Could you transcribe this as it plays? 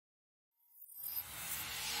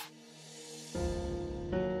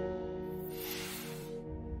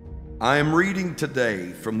I am reading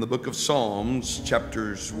today from the book of Psalms,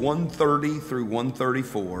 chapters 130 through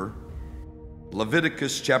 134,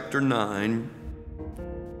 Leviticus chapter 9,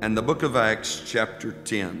 and the book of Acts chapter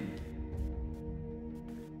 10.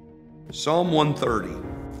 Psalm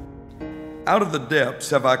 130. Out of the depths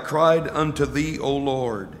have I cried unto thee, O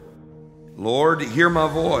Lord. Lord, hear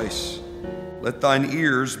my voice. Let thine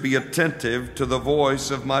ears be attentive to the voice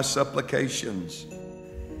of my supplications.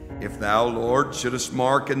 If thou, Lord, shouldest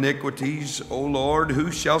mark iniquities, O Lord,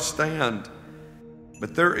 who shall stand?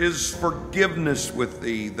 But there is forgiveness with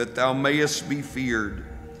thee, that thou mayest be feared.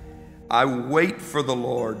 I wait for the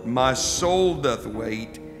Lord, my soul doth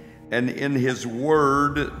wait, and in his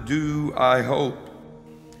word do I hope.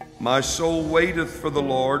 My soul waiteth for the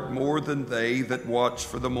Lord more than they that watch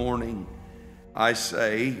for the morning. I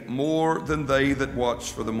say, more than they that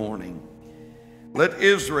watch for the morning. Let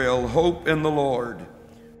Israel hope in the Lord.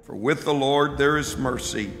 For with the Lord there is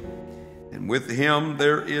mercy, and with him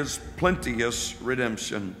there is plenteous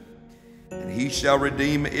redemption. And he shall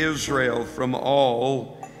redeem Israel from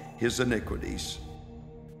all his iniquities.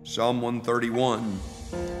 Psalm 131.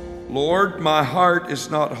 Lord, my heart is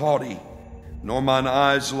not haughty, nor mine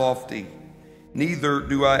eyes lofty. Neither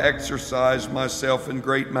do I exercise myself in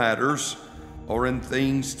great matters, or in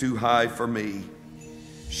things too high for me.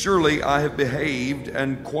 Surely I have behaved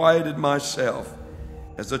and quieted myself,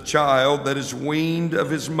 as a child that is weaned of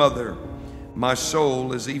his mother. My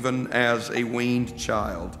soul is even as a weaned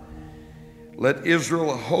child. Let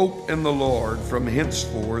Israel hope in the Lord from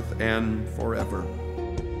henceforth and forever.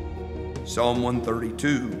 Psalm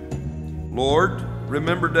 132. Lord,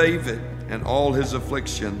 remember David and all his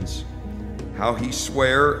afflictions, how he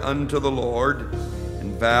sware unto the Lord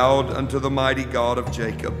and vowed unto the mighty God of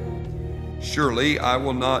Jacob. Surely I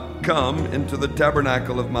will not come into the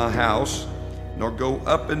tabernacle of my house, nor go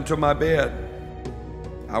up into my bed.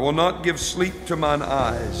 I will not give sleep to mine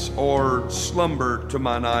eyes, or slumber to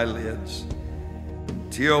mine eyelids,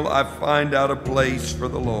 until I find out a place for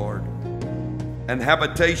the Lord, an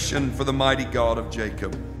habitation for the mighty God of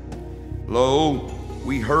Jacob. Lo,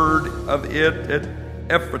 we heard of it at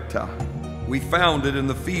Ephratah. We found it in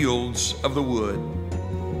the fields of the wood.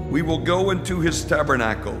 We will go into his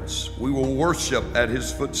tabernacles. We will worship at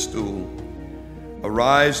his footstool.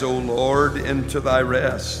 Arise, O Lord, into thy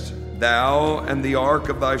rest, thou and the ark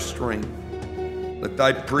of thy strength. Let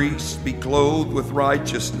thy priests be clothed with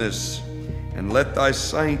righteousness, and let thy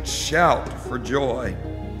saints shout for joy.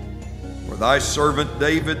 For thy servant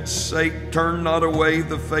David's sake, turn not away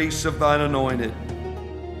the face of thine anointed.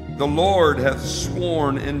 The Lord hath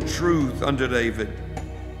sworn in truth unto David.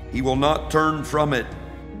 He will not turn from it.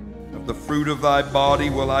 Of the fruit of thy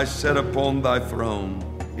body will I set upon thy throne.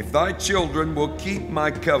 If thy children will keep my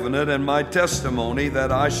covenant and my testimony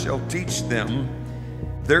that I shall teach them,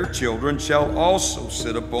 their children shall also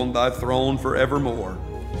sit upon thy throne forevermore.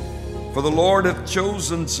 For the Lord hath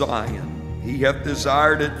chosen Zion, he hath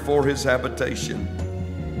desired it for his habitation.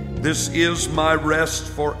 This is my rest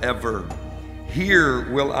forever. Here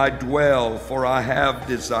will I dwell, for I have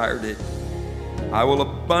desired it. I will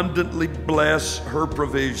abundantly bless her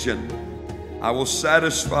provision. I will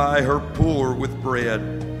satisfy her poor with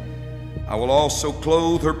bread. I will also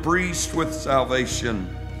clothe her priests with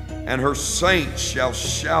salvation, and her saints shall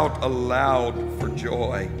shout aloud for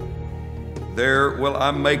joy. There will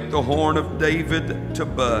I make the horn of David to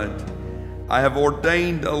bud. I have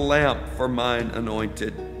ordained a lamp for mine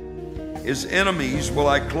anointed. His enemies will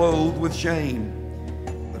I clothe with shame,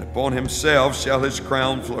 but upon himself shall his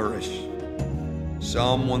crown flourish.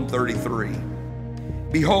 Psalm 133.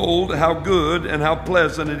 Behold, how good and how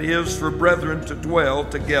pleasant it is for brethren to dwell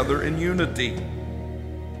together in unity.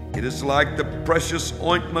 It is like the precious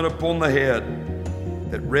ointment upon the head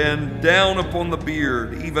that ran down upon the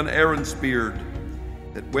beard, even Aaron's beard,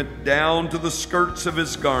 that went down to the skirts of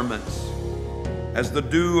his garments, as the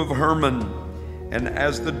dew of Hermon, and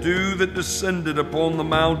as the dew that descended upon the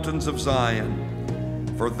mountains of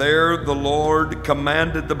Zion. For there the Lord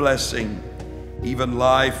commanded the blessing, even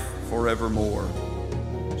life forevermore.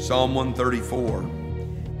 Psalm 134.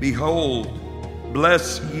 Behold,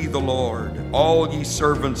 bless ye the Lord, all ye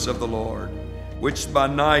servants of the Lord, which by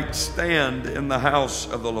night stand in the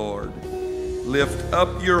house of the Lord. Lift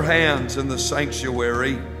up your hands in the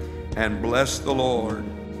sanctuary, and bless the Lord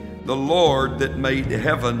that made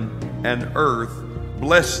heaven and earth,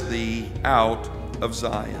 bless thee out of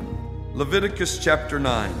Zion. Leviticus chapter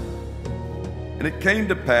 9. And it came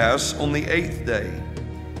to pass on the 8th day,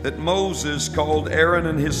 that Moses called Aaron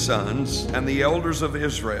and his sons and the elders of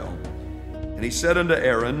Israel. And he said unto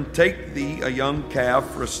Aaron, Take thee a young calf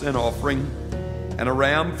for a sin offering, and a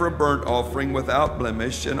ram for a burnt offering without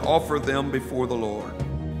blemish, and offer them before the Lord.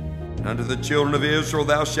 And unto the children of Israel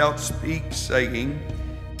thou shalt speak, saying,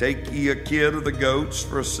 Take ye a kid of the goats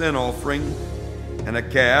for a sin offering, and a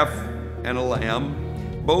calf and a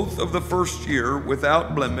lamb, both of the first year,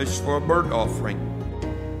 without blemish, for a burnt offering.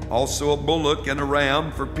 Also a bullock and a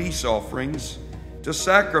ram for peace offerings, to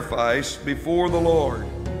sacrifice before the Lord,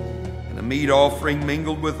 and a meat offering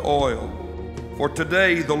mingled with oil. For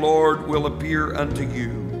today the Lord will appear unto you.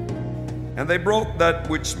 And they brought that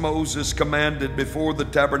which Moses commanded before the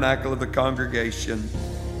tabernacle of the congregation.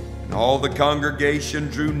 And all the congregation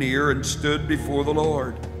drew near and stood before the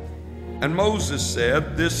Lord. And Moses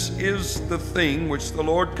said, This is the thing which the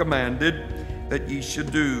Lord commanded that ye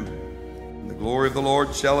should do. And the glory of the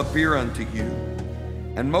Lord shall appear unto you.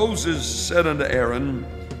 And Moses said unto Aaron,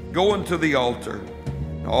 Go unto the altar,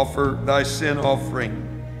 and offer thy sin offering,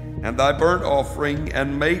 and thy burnt offering,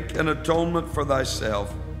 and make an atonement for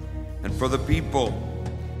thyself and for the people,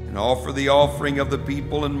 and offer the offering of the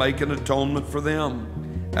people, and make an atonement for them,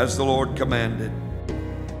 as the Lord commanded.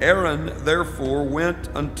 Aaron therefore went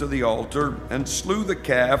unto the altar, and slew the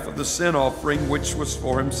calf of the sin offering which was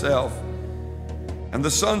for himself. And the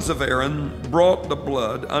sons of Aaron brought the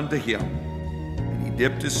blood unto him. And he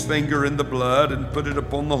dipped his finger in the blood, and put it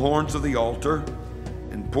upon the horns of the altar,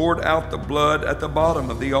 and poured out the blood at the bottom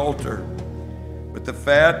of the altar. But the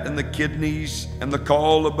fat and the kidneys and the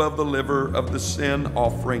caul above the liver of the sin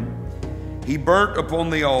offering he burnt upon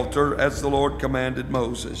the altar, as the Lord commanded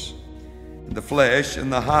Moses. And the flesh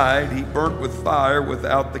and the hide he burnt with fire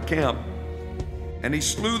without the camp. And he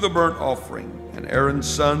slew the burnt offering, and Aaron's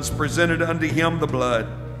sons presented unto him the blood,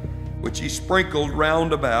 which he sprinkled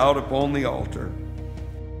round about upon the altar.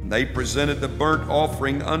 And they presented the burnt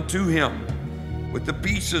offering unto him, with the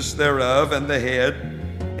pieces thereof and the head,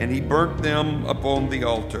 and he burnt them upon the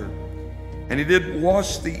altar. And he did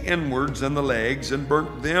wash the inwards and the legs, and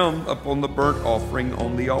burnt them upon the burnt offering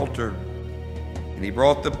on the altar. And he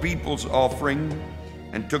brought the people's offering,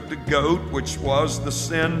 and took the goat, which was the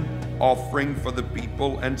sin offering for the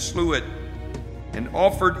people, and slew it, and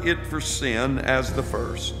offered it for sin as the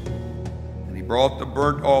first. And he brought the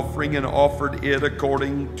burnt offering, and offered it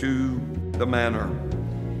according to the manner.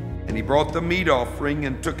 And he brought the meat offering,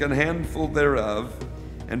 and took an handful thereof,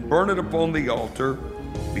 and burnt it upon the altar,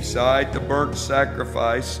 beside the burnt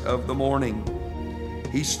sacrifice of the morning.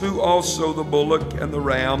 He slew also the bullock and the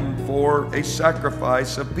ram for a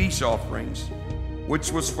sacrifice of peace offerings,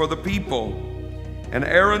 which was for the people. And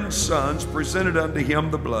Aaron's sons presented unto him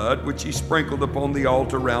the blood, which he sprinkled upon the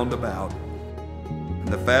altar round about. And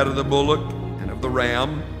the fat of the bullock and of the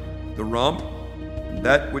ram, the rump, and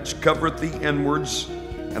that which covereth the inwards,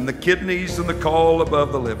 and the kidneys and the caul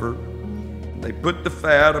above the liver. And they put the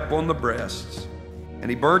fat upon the breasts, and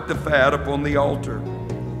he burnt the fat upon the altar.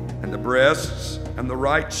 And the breasts and the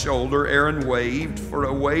right shoulder Aaron waved for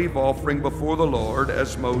a wave offering before the Lord,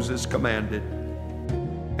 as Moses commanded.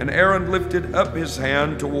 And Aaron lifted up his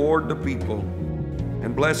hand toward the people,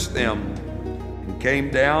 and blessed them, and came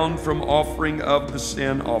down from offering of the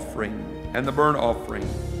sin offering, and the burnt offering,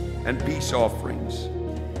 and peace offerings.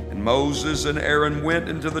 And Moses and Aaron went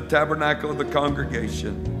into the tabernacle of the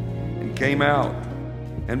congregation, and came out,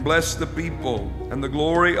 and blessed the people, and the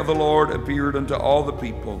glory of the Lord appeared unto all the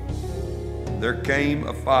people. And there came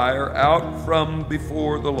a fire out from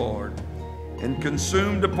before the Lord, and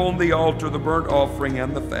consumed upon the altar the burnt offering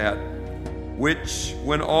and the fat, which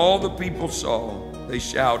when all the people saw, they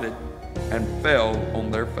shouted and fell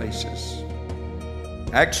on their faces.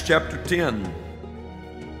 Acts chapter 10.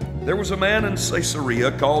 There was a man in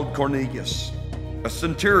Caesarea called Cornelius, a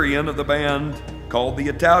centurion of the band called the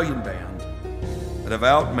Italian band, a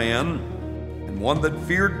devout man, and one that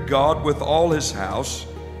feared God with all his house,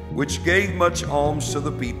 which gave much alms to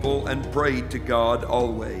the people, and prayed to God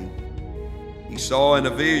always. He saw in a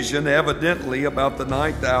vision, evidently about the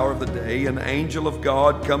ninth hour of the day, an angel of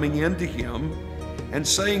God coming into him, and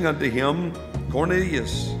saying unto him,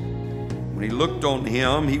 Cornelius. When he looked on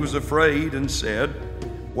him, he was afraid, and said,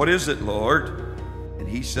 What is it, Lord? And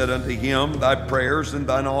he said unto him, Thy prayers and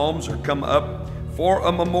thine alms are come up for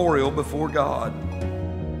a memorial before God.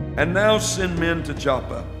 And now send men to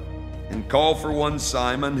Joppa, and call for one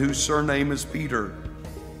Simon, whose surname is Peter.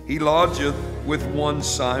 He lodgeth with one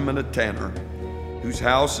Simon a tanner, whose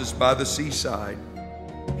house is by the seaside.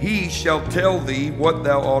 He shall tell thee what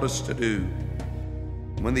thou oughtest to do.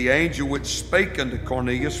 When the angel which spake unto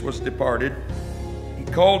Cornelius was departed, he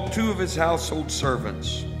called 2 of his household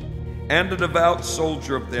servants, and a devout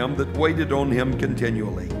soldier of them that waited on him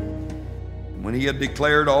continually. And when he had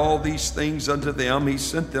declared all these things unto them, he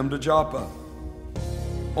sent them to Joppa.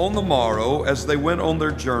 On the morrow, as they went on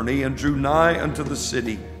their journey and drew nigh unto the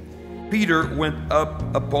city, Peter went up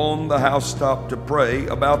upon the housetop to pray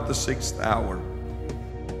about the 6th hour.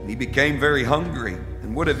 And he became very hungry,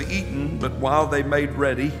 and would have eaten, but while they made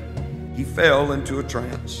ready, he fell into a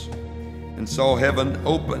trance, and saw heaven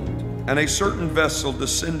opened, and a certain vessel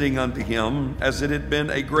descending unto him, as it had been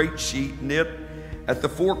a great sheet knit at the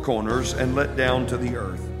four corners, and let down to the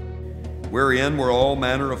earth, wherein were all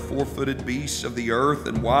manner of four-footed beasts of the earth,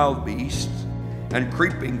 and wild beasts, and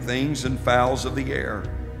creeping things, and fowls of the air.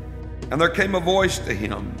 And there came a voice to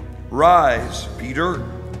him, Rise, Peter,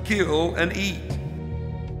 kill and eat.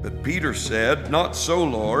 But Peter said, Not so,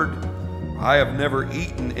 Lord. I have never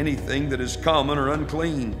eaten anything that is common or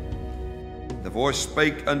unclean. The voice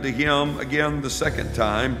spake unto him again the second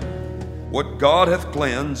time, What God hath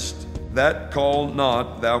cleansed, that call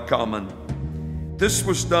not thou common. This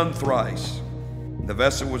was done thrice. The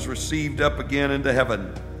vessel was received up again into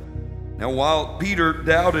heaven. Now while Peter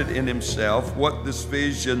doubted in himself what this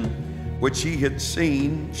vision which he had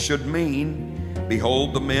seen should mean,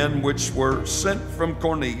 behold, the men which were sent from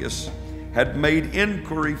Cornelius had made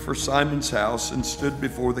inquiry for Simon's house, and stood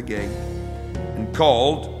before the gate, and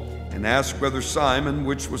called, and asked whether Simon,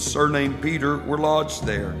 which was surnamed Peter, were lodged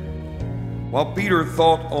there. While Peter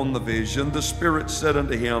thought on the vision, the Spirit said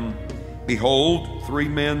unto him, Behold, 3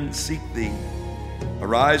 men seek thee.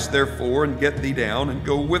 Arise therefore, and get thee down, and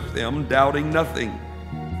go with them, doubting nothing,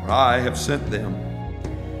 for I have sent them.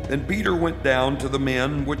 Then Peter went down to the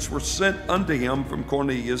men which were sent unto him from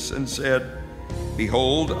Cornelius, and said,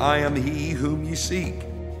 Behold, I am he whom ye seek.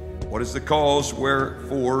 What is the cause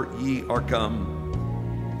wherefore ye are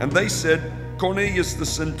come? And they said, Cornelius the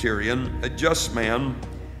centurion, a just man,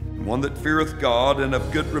 and one that feareth God, and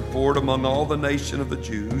of good report among all the nation of the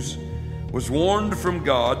Jews, was warned from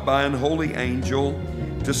God by an holy angel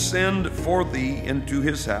to send for thee into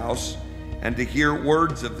his house, and to hear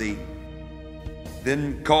words of thee.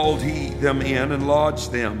 Then called he them in, and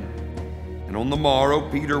lodged them. And on the morrow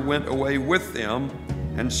Peter went away with them,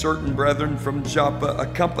 and certain brethren from Joppa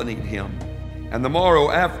accompanied him. And the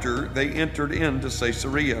morrow after they entered into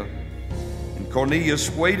Caesarea. And Cornelius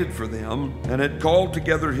waited for them, and had called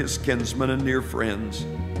together his kinsmen and near friends.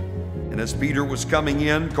 And as Peter was coming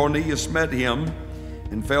in, Cornelius met him,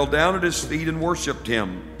 and fell down at his feet and worshipped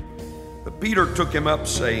him. But Peter took him up,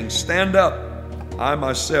 saying, Stand up, I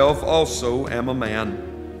myself also am a man.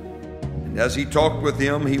 And as he talked with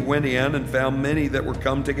him, he went in, and found many that were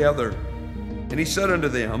come together. And he said unto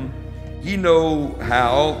them, Ye know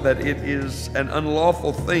how that it is an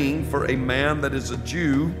unlawful thing for a man that is a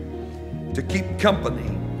Jew to keep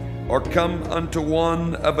company, or come unto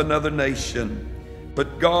one of another nation.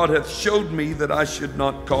 But God hath showed me that I should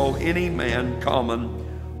not call any man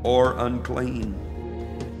common or unclean.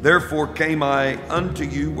 Therefore came I unto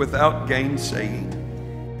you without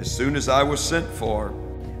gainsaying. As soon as I was sent for,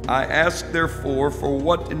 I asked therefore for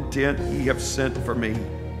what intent ye have sent for me.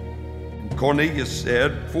 And Cornelius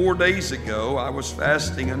said, 4 days ago I was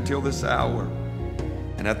fasting until this hour.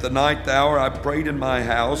 And at the 9th hour I prayed in my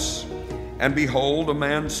house, and behold, a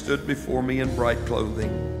man stood before me in bright clothing,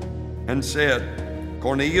 and said,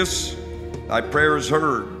 Cornelius, thy prayer is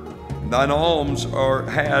heard, and thine alms are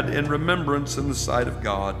had in remembrance in the sight of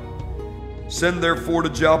God. Send therefore to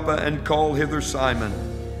Joppa, and call hither Simon,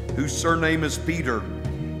 whose surname is Peter.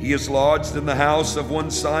 He is lodged in the house of one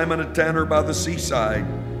Simon, a tanner by the seaside,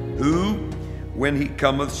 who, when he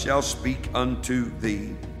cometh, shall speak unto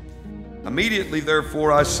thee. Immediately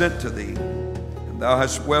therefore I sent to thee, and thou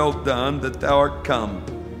hast well done that thou art come.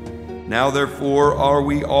 Now therefore are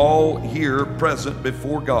we all here present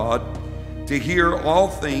before God, to hear all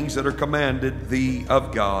things that are commanded thee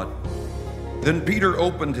of God. Then Peter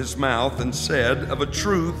opened his mouth and said, Of a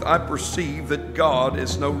truth I perceive that God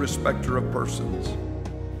is no respecter of persons,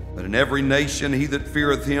 but in every nation he that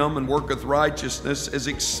feareth him and worketh righteousness is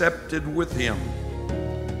accepted with him.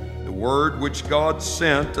 The word which God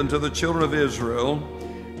sent unto the children of Israel,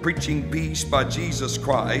 preaching peace by Jesus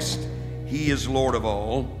Christ, he is Lord of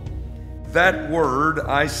all. That word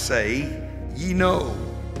I say, ye know,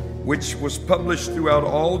 which was published throughout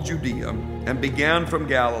all Judea, and began from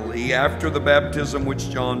Galilee after the baptism which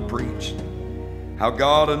John preached, how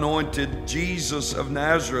God anointed Jesus of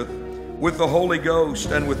Nazareth with the Holy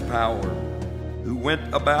Ghost and with power, who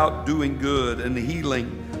went about doing good and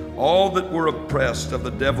healing all that were oppressed of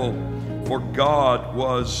the devil, for God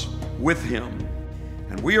was with him.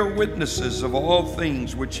 And we are witnesses of all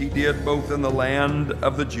things which he did both in the land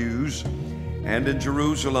of the Jews and in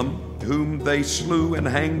Jerusalem, whom they slew and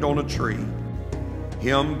hanged on a tree.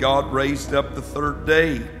 Him God raised up the 3rd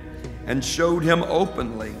day, and showed him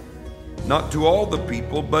openly, not to all the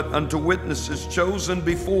people, but unto witnesses chosen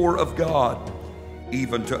before of God,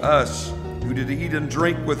 even to us, who did eat and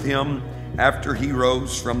drink with him after he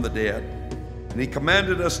rose from the dead. And he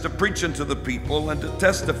commanded us to preach unto the people, and to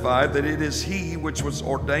testify that it is he which was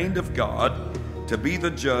ordained of God to be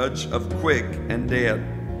the judge of quick and dead.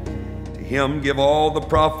 To him give all the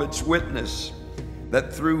prophets witness,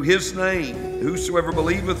 that through his name whosoever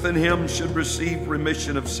believeth in him should receive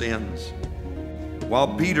remission of sins.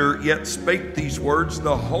 While Peter yet spake these words,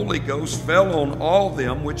 the Holy Ghost fell on all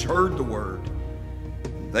them which heard the word.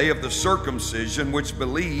 They of the circumcision which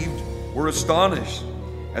believed were astonished,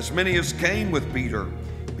 as many as came with Peter,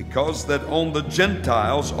 because that on the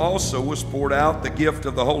Gentiles also was poured out the gift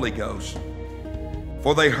of the Holy Ghost.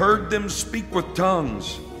 For they heard them speak with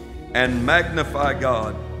tongues and magnify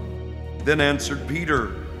God. Then answered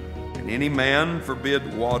Peter, Can any man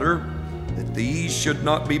forbid water, that these should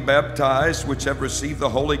not be baptized which have received the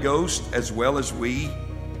Holy Ghost as well as we?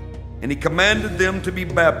 And he commanded them to be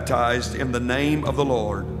baptized in the name of the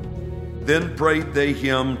Lord. Then prayed they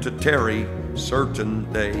him to tarry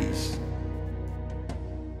certain days.